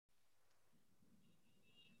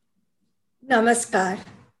नमस्कार।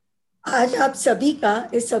 आज आप सभी का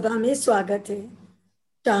इस सभा में स्वागत है,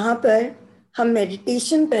 जहाँ पर हम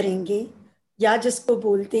मेडिटेशन करेंगे या जिसको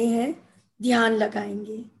बोलते हैं ध्यान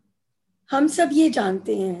लगाएंगे। हम सब ये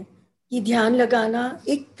जानते हैं कि ध्यान लगाना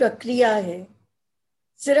एक प्रक्रिया है।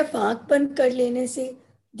 सिर्फ आंख बंद कर लेने से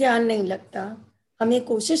ध्यान नहीं लगता। हमें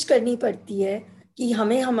कोशिश करनी पड़ती है कि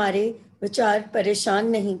हमें हमारे विचार परेशान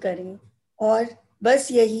नहीं करें, और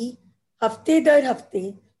बस यही हफ्ते दर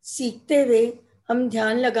हफ्ते सीखते हुए हम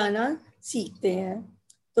ध्यान लगाना सीखते हैं।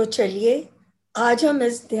 तो चलिए आज हम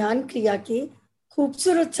इस ध्यान क्रिया के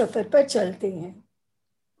खूबसूरत सफर पर चलते हैं।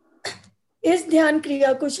 इस ध्यान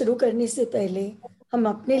क्रिया को शुरू करने से पहले हम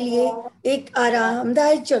अपने लिए एक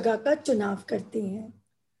आरामदायक जगह का चुनाव करते हैं।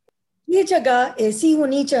 ये जगह ऐसी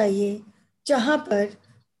होनी चाहिए जहां पर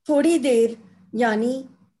थोड़ी देर यानी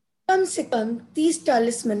कम से कम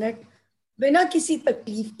 30-40 मिनट बिना किसी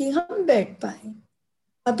तकलीफ के हम बैठ पाए।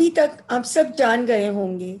 अभी तक आप सब जान गए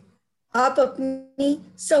होंगे आप अपनी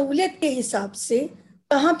सहूलियत के हिसाब से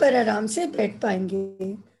कहां पर आराम से बैठ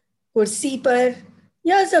पाएंगे। कुर्सी पर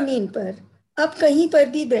या जमीन पर, आप कहीं पर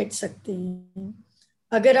भी बैठ सकते हैं।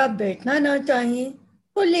 अगर आप बैठना ना चाहें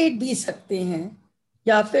तो लेट भी सकते हैं,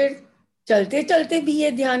 या फिर चलते चलते भी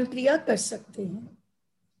ये ध्यान क्रिया कर सकते हैं।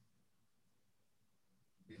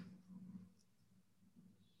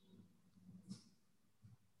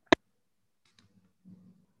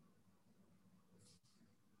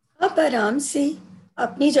 आप आराम से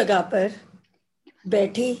अपनी जगह पर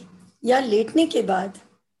बैठे या लेटने के बाद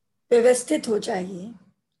व्यवस्थित हो जाइए,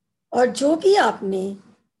 और जो भी आपने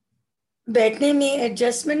बैठने में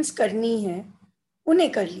एडजस्टमेंट्स करनी है उन्हें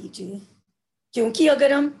कर लीजिए। क्योंकि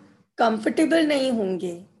अगर हम कंफर्टेबल नहीं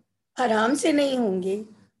होंगे, आराम से नहीं होंगे,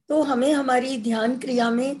 तो हमें हमारी ध्यान क्रिया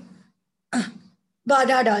में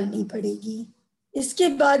बाधा डालनी पड़ेगी। इसके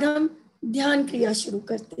बाद हम ध्यान क्रिया शुरू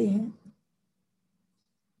करते हैं।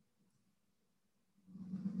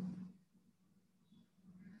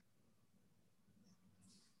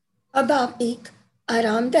 अब आप एक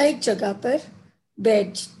आरामदायक जगह पर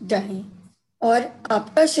बैठ जाएं और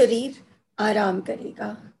आपका शरीर आराम करेगा,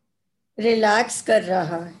 रिलैक्स कर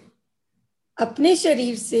रहा है। अपने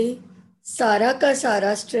शरीर से सारा का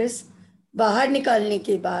सारा स्ट्रेस बाहर निकालने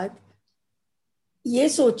के बाद ये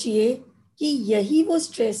सोचिए कि यही वो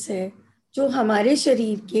स्ट्रेस है जो हमारे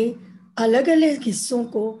शरीर के अलग अलग हिस्सों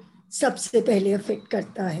को सबसे पहले अफेक्ट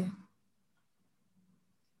करता है।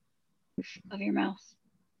 Of your mouth.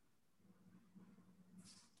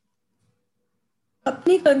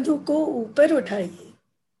 अपने कंधों को ऊपर उठाइए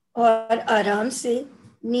और आराम से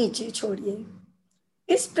नीचे छोड़िए।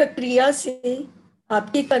 इस प्रक्रिया से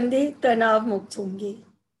आपके कंधे तनाव मुक्त होंगे।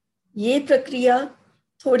 ये प्रक्रिया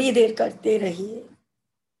थोड़ी देर करते रहिए।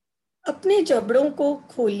 अपने जबड़ों को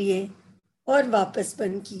खोलिए और वापस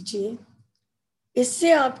बंद कीजिए।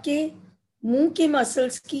 इससे आपके मुंह के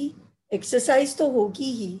मसल्स की एक्सरसाइज तो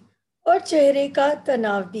होगी ही, और चेहरे का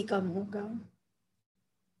तनाव भी कम होगा।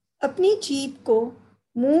 अपनी जीभ को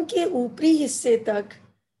मुंह के ऊपरी हिस्से तक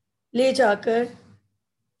ले जाकर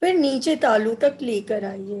फिर नीचे तालू तक लेकर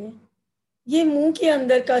आइए। ये मुंह के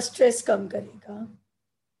अंदर का स्ट्रेस कम करेगा।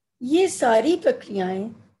 ये सारी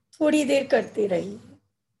प्रक्रियाएं थोड़ी देर करते रहिए।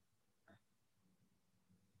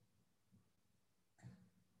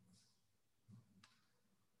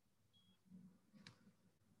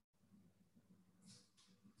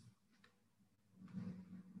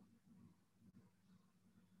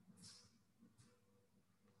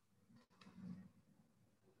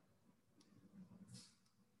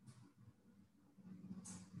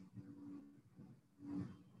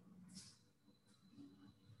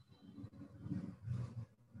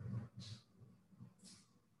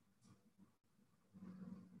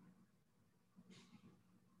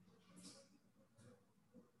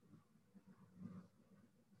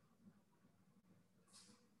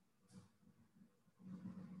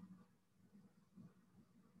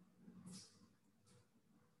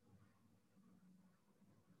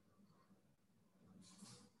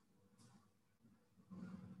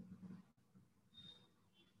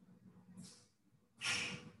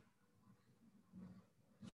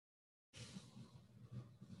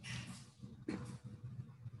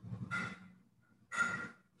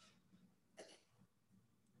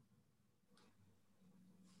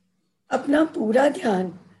 अपना पूरा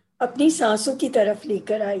ध्यान अपनी सांसों की तरफ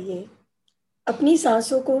लेकर आइए। अपनी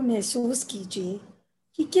सांसों को महसूस कीजिए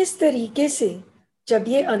कि किस तरीके से जब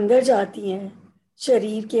ये अंदर जाती हैं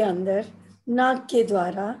शरीर के अंदर नाक के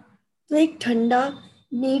द्वारा, तो एक ठंडा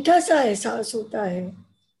मीठा सा एहसास होता है,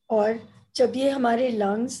 और जब ये हमारे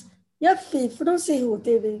लंग्स या फेफड़ों से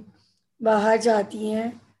होते हुए बाहर जाती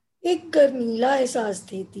हैं एक गर्मीला एहसास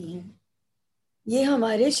देती हैं। ये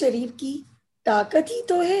हमारे शरीर की ताकत ही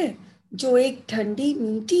तो है जो एक ठंडी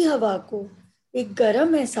मीठी हवा को एक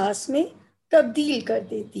गर्म एहसास में तब्दील कर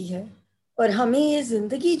देती है और हमें ये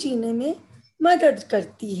जिंदगी जीने में मदद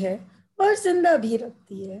करती है और जिंदा भी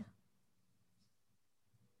रखती है।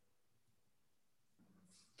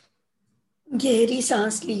 गहरी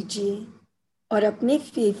सांस लीजिए और अपने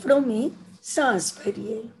फेफड़ों में सांस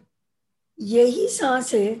भरिए। यही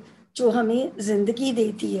सांस है जो हमें जिंदगी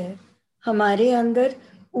देती है, हमारे अंदर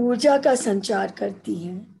ऊर्जा का संचार करती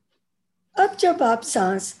है। अब जब आप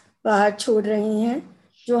सांस बाहर छोड़ रहे हैं,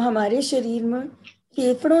 जो हमारे शरीर में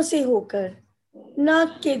फेफड़ों से होकर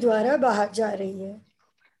नाक के द्वारा बाहर जा रही है,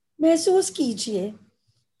 महसूस कीजिए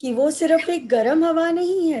कि वो सिर्फ एक गर्म हवा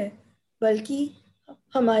नहीं है, बल्कि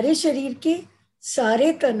हमारे शरीर के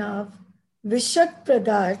सारे तनाव, विषाक्त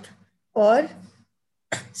पदार्थ और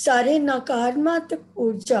सारे नकारात्मक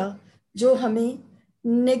ऊर्जा जो हमें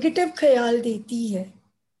नेगेटिव ख्याल देती है,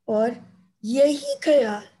 और यही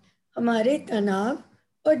ख्याल हमारे तनाव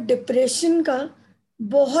और डिप्रेशन का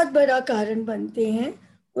बहुत बड़ा कारण बनते हैं,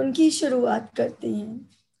 उनकी शुरुआत करते हैं।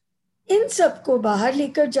 इन सब को बाहर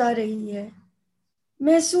लेकर जा रही है।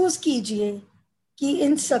 महसूस कीजिए कि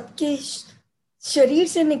इन सबके शरीर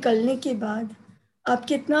से निकलने के बाद आप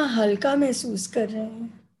कितना हल्का महसूस कर रहे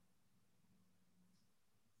हैं।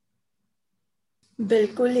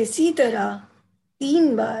 बिल्कुल इसी तरह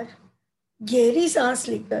 3 बार गहरी सांस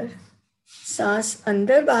लेकर सांस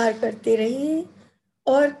अंदर बाहर करते रहिए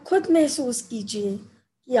और खुद महसूस कीजिए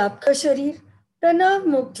कि आपका शरीर तनाव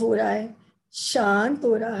मुक्त हो रहा है, शांत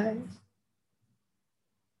हो रहा है।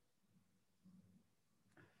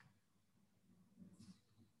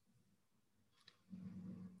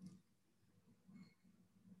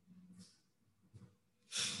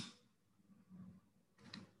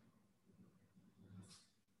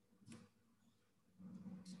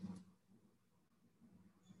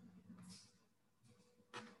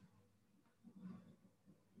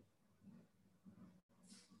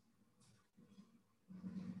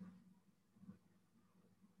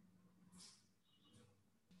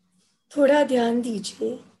 थोड़ा ध्यान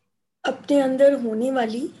दीजिए अपने अंदर होने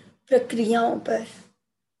वाली प्रक्रियाओं पर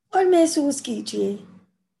और महसूस कीजिए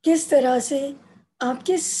किस तरह से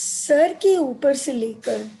आपके सर के ऊपर से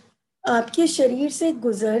लेकर आपके शरीर से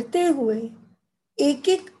गुजरते हुए, एक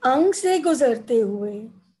एक अंग से गुजरते हुए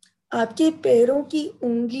आपके पैरों की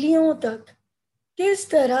उंगलियों तक किस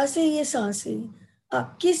तरह से ये सांसें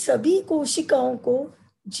आपकी सभी कोशिकाओं को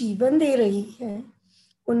जीवन दे रही है,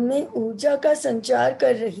 उनमें ऊर्जा का संचार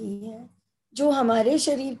कर रही है, जो हमारे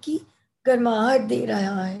शरीर की गर्माहट दे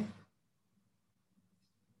रहा है।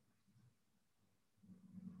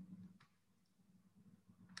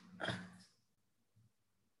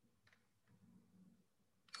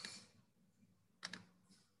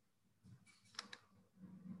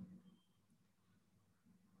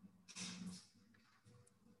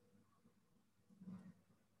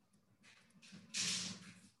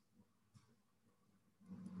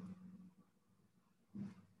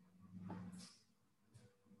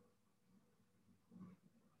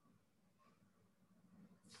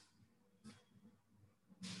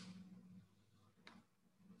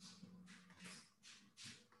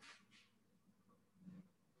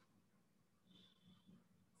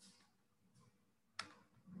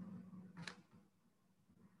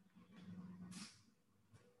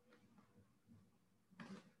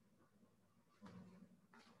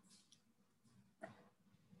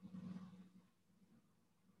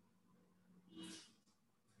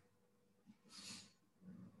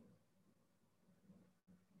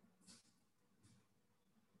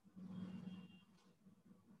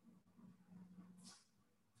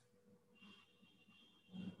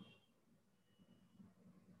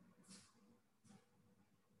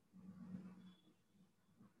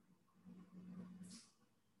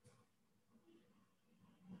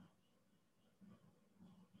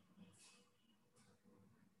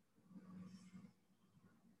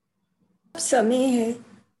 समय है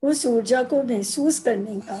उस ऊर्जा को महसूस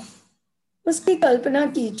करने का। उसकी कल्पना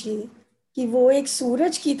कीजिए कि वो एक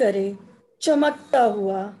सूरज की तरह चमकता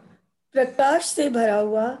हुआ, प्रकाश से भरा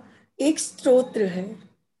हुआ एक स्रोत्र है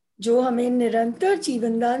जो हमें निरंतर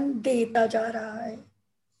जीवनदान देता जा रहा है।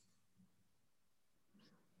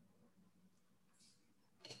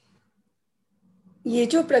 ये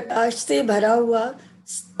जो प्रकाश से भरा हुआ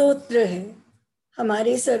स्तोत्र है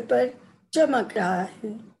हमारे सर पर चमक रहा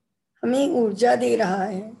है, हमें ऊर्जा दे रहा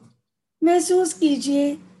है। महसूस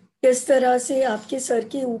कीजिए किस तरह से आपके सर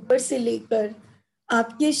के ऊपर से लेकर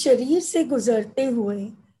आपके शरीर से गुजरते हुए,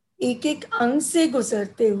 एक एक अंग से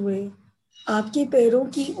गुजरते हुए आपके पैरों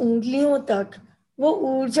की उंगलियों तक वो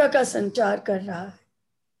ऊर्जा का संचार कर रहा है।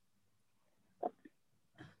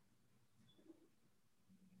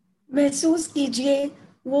 महसूस कीजिए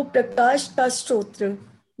वो प्रकाश का स्रोत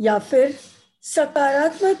या फिर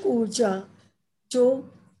सकारात्मक ऊर्जा जो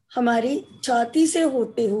हमारी छाती से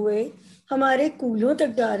होते हुए हमारे कूल्हों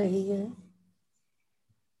तक जा रही है।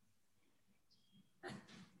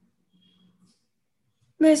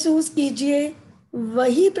 महसूस कीजिए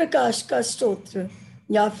वही प्रकाश का स्रोत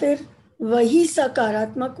या फिर वही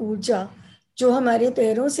सकारात्मक ऊर्जा जो हमारे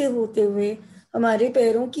पैरों से होते हुए हमारे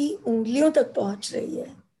पैरों की उंगलियों तक पहुंच रही है।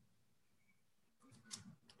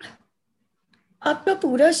 आपका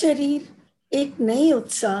पूरा शरीर एक नई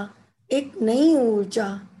उत्साह, एक नई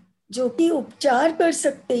ऊर्जा जो कि उपचार कर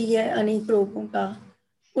सकती है अनेक रोगों का,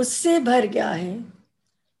 उससे भर गया है।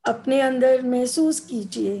 अपने अंदर महसूस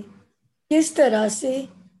कीजिए किस तरह से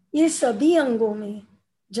ये सभी अंगों में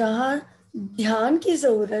जहाँ ध्यान की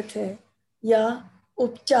जरूरत है या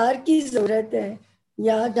उपचार की जरूरत है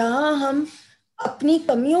या जहाँ हम अपनी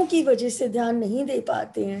कमियों की वजह से ध्यान नहीं दे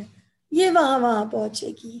पाते हैं, ये वहां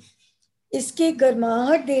पहुंचेगी। इसके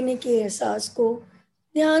गर्माहट देने के एहसास को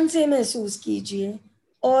ध्यान से महसूस कीजिए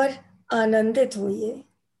और आनंदित होइए।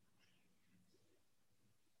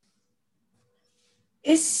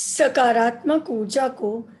 इस सकारात्मक ऊर्जा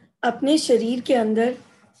को अपने शरीर के अंदर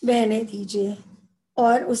बहने दीजिए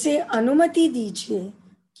और उसे अनुमति दीजिए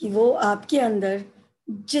कि वो आपके अंदर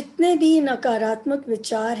जितने भी नकारात्मक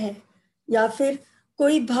विचार हैं या फिर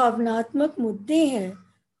कोई भावनात्मक मुद्दे हैं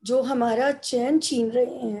जो हमारा चैन छीन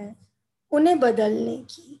रहे हैं, उन्हें बदलने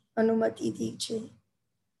की अनुमति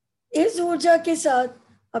दीजिए। इस ऊर्जा के साथ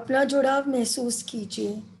अपना जुड़ाव महसूस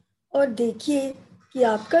कीजिए और देखिए कि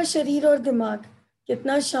आपका शरीर और दिमाग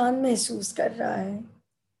कितना शांत महसूस कर रहा है।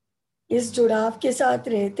 इस जुड़ाव के साथ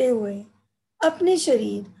रहते हुए अपने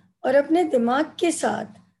शरीर और अपने दिमाग के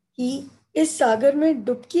साथ ही इस सागर में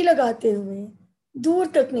डुबकी लगाते हुए दूर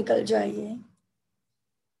तक निकल जाइए।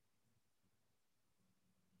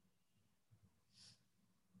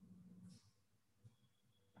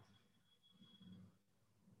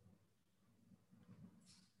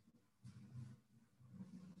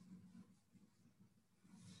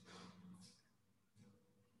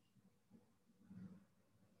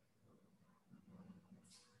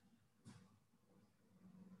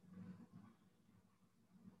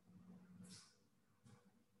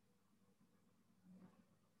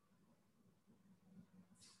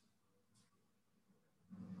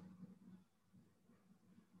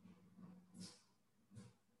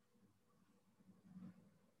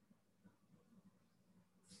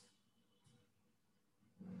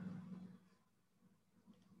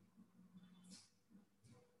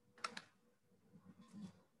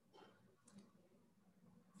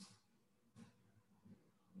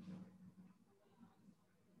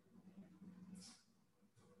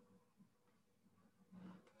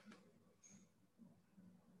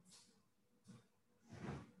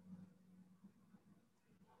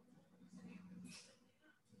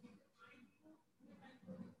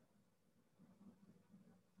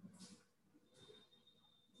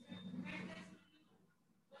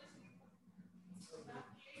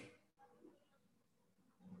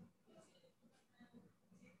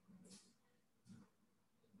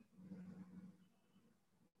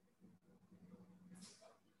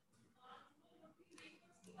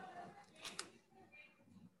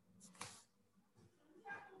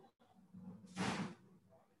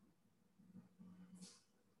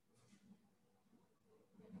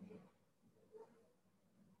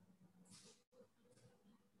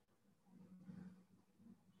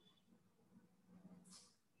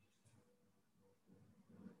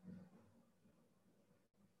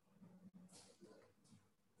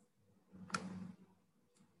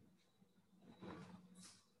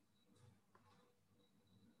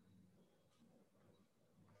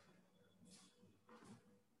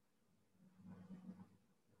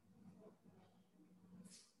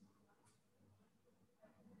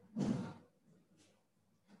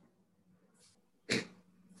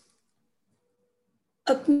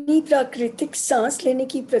 अपनी प्राकृतिक सांस लेने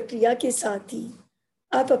की प्रक्रिया के साथ ही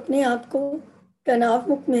आप अपने आप को तनाव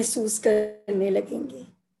मुक्त महसूस करने लगेंगे।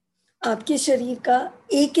 आपके शरीर का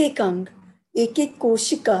एक एक अंग, एक एक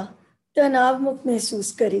कोशिका तनाव मुक्त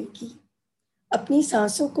महसूस करेगी। अपनी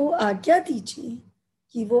सांसों को आज्ञा दीजिए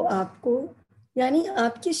कि वो आपको, यानी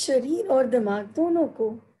आपके शरीर और दिमाग दोनों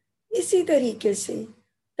को इसी तरीके से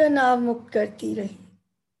तनाव मुक्त करती रहे।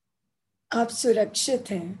 आप सुरक्षित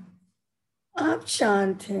हैं, आप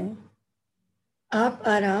शांत हैं, आप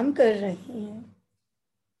आराम कर रहे हैं।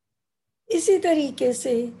 इसी तरीके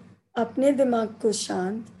से अपने दिमाग को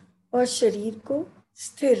शांत और शरीर को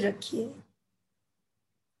स्थिर रखिए।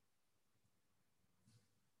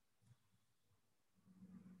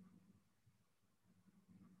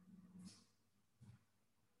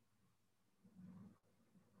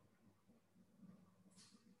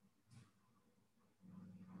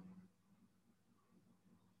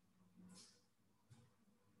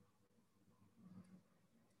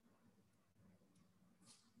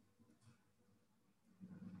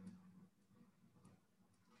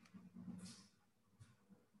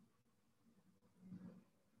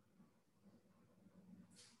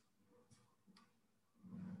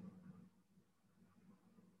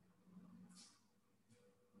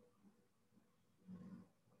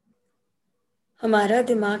 हमारा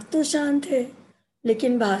दिमाग तो शांत है,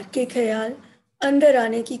 लेकिन बाहर के ख्याल अंदर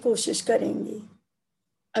आने की कोशिश करेंगे।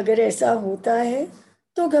 अगर ऐसा होता है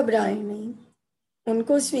तो घबराएं नहीं,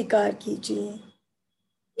 उनको स्वीकार कीजिए।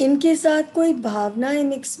 इनके साथ कोई भावनाएं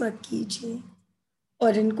मिक्स मत कीजिए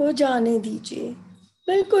और इनको जाने दीजिए,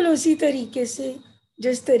 बिल्कुल उसी तरीके से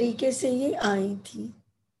जिस तरीके से ये आई थी।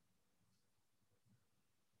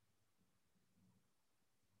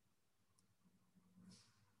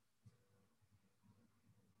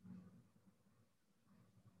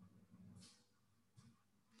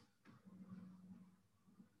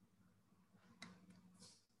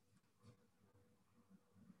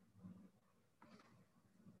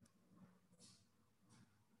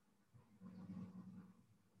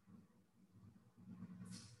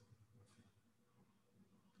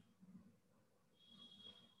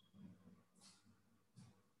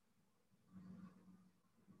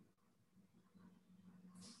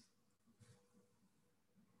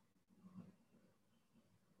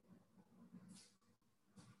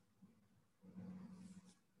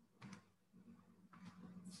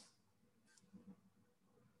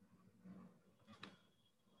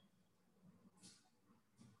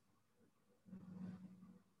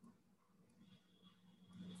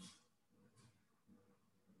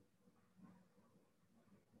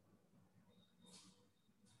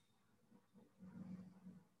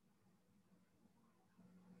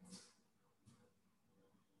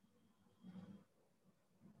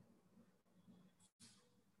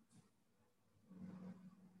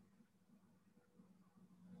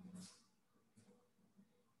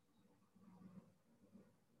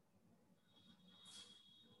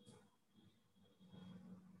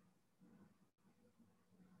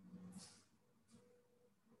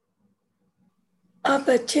 आप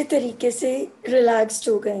अच्छे तरीके से रिलैक्स्ड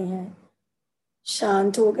हो गए हैं,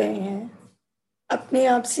 शांत हो गए हैं। अपने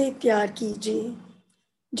आप से प्यार कीजिए।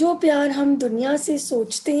 जो प्यार हम दुनिया से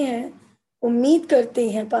सोचते हैं, उम्मीद करते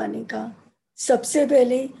हैं पाने का, सबसे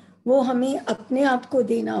पहले वो हमें अपने आप को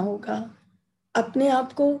देना होगा। अपने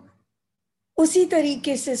आप को उसी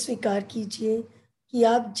तरीके से स्वीकार कीजिए कि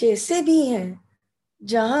आप जैसे भी हैं,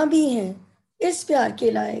 जहां भी हैं, इस प्यार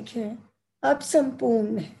के लायक हैं। आप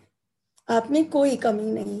संपूर्ण हैं, आप में कोई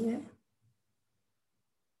कमी नहीं है।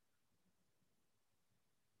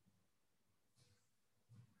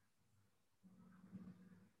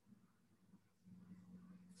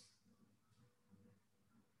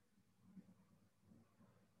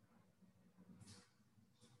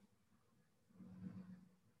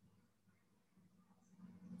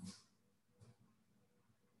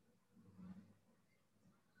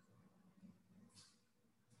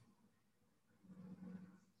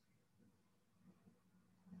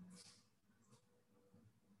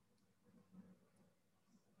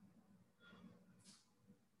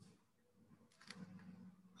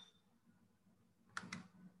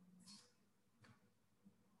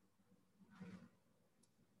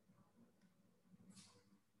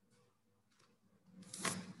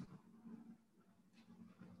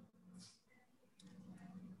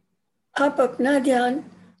 आप अपना ध्यान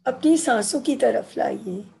अपनी सांसों की तरफ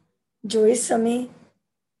लाइए, जो इस समय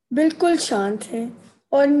बिल्कुल शांत हैं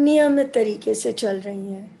और नियमित तरीके से चल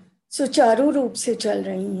रही हैं, सुचारू रूप से चल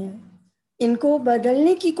रही हैं। इनको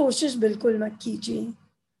बदलने की कोशिश बिल्कुल मत कीजिए,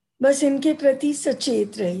 बस इनके प्रति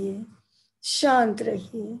सचेत रहिए, शांत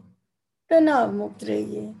रहिए, तनाव मुक्त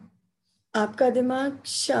रहिए। आपका दिमाग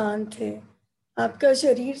शांत है, आपका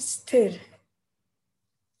शरीर स्थिर है।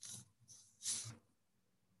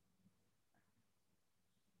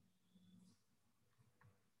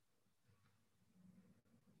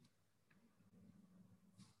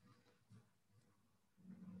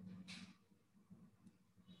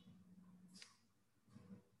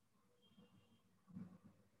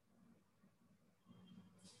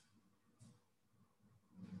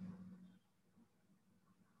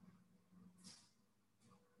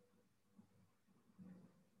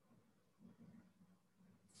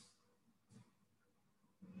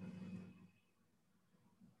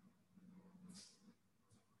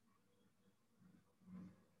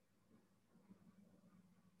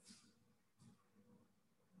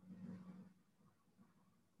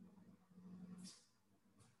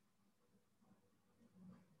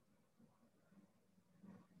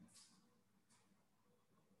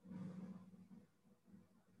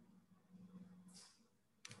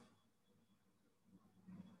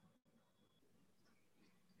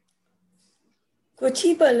 कुछ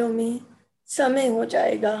ही पलों में समय हो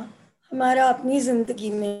जाएगा हमारा अपनी जिंदगी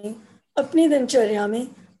में, अपनी दिनचर्या में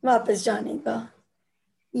वापस जाने का।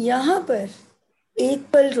 यहाँ पर एक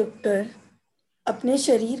पल रुककर अपने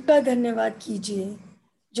शरीर का धन्यवाद कीजिए,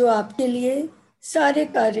 जो आपके लिए सारे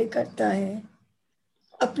कार्य करता है।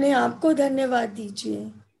 अपने आप को धन्यवाद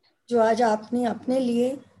दीजिए जो आज आपने अपने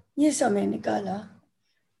लिए ये समय निकाला।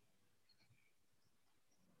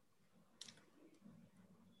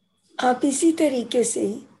 आप इसी तरीके से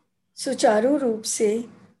सुचारू रूप से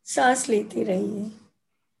सांस लेते रहिए।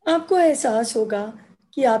 आपको एहसास होगा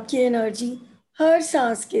कि आपकी एनर्जी हर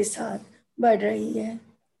सांस के साथ बढ़ रही है।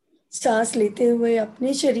 सांस लेते हुए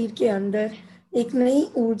अपने शरीर के अंदर एक नई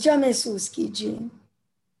ऊर्जा महसूस कीजिए।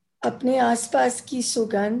 अपने आसपास की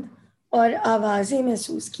सुगंध और आवाजें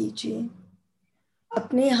महसूस कीजिए।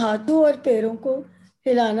 अपने हाथों और पैरों को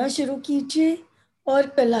हिलाना शुरू कीजिए और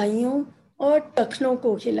कलाइयों और टखनों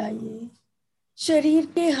को हिलाइए। शरीर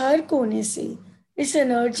के हर कोने से इस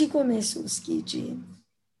एनर्जी को महसूस कीजिए।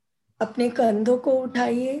 अपने कंधों को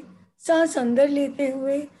उठाइए, सांस अंदर लेते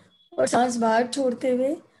हुए और सांस बाहर छोड़ते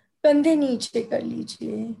हुए कंधे नीचे कर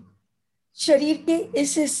लीजिए। शरीर के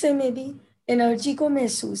इस हिस्से में भी एनर्जी को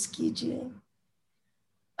महसूस कीजिए।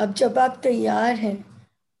 अब जब आप तैयार हैं,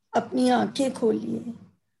 अपनी आंखें खोलिए,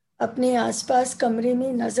 अपने आसपास कमरे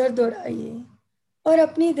में नजर दौड़ाइए और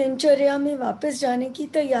अपनी दिनचर्या में वापस जाने की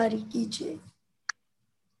तैयारी कीजिए।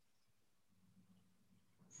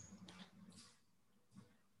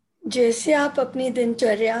 जैसे आप अपनी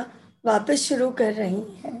दिनचर्या वापस शुरू कर रही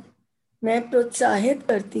हैं, मैं प्रोत्साहित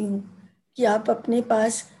करती हूँ कि आप अपने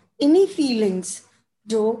पास इन्हीं फीलिंग्स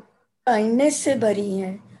जो काइंडनेस से भरी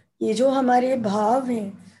हैं, ये जो हमारे भाव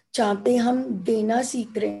हैं, जहाँ पे हम देना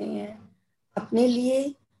सीख रहे हैं अपने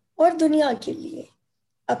लिए और दुनिया के लिए,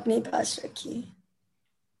 अपने पास रखिए।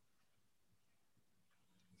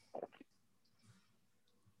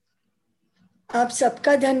 आप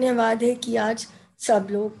सबका धन्यवाद है कि आज सब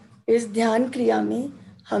लोग इस ध्यान क्रिया में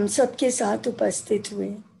हम सबके साथ उपस्थित हुए।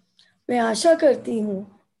 मैं आशा करती हूँ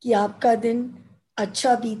कि आपका दिन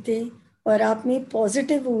अच्छा बीते और आप में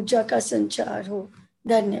पॉजिटिव ऊर्जा का संचार हो।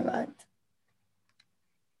 धन्यवाद।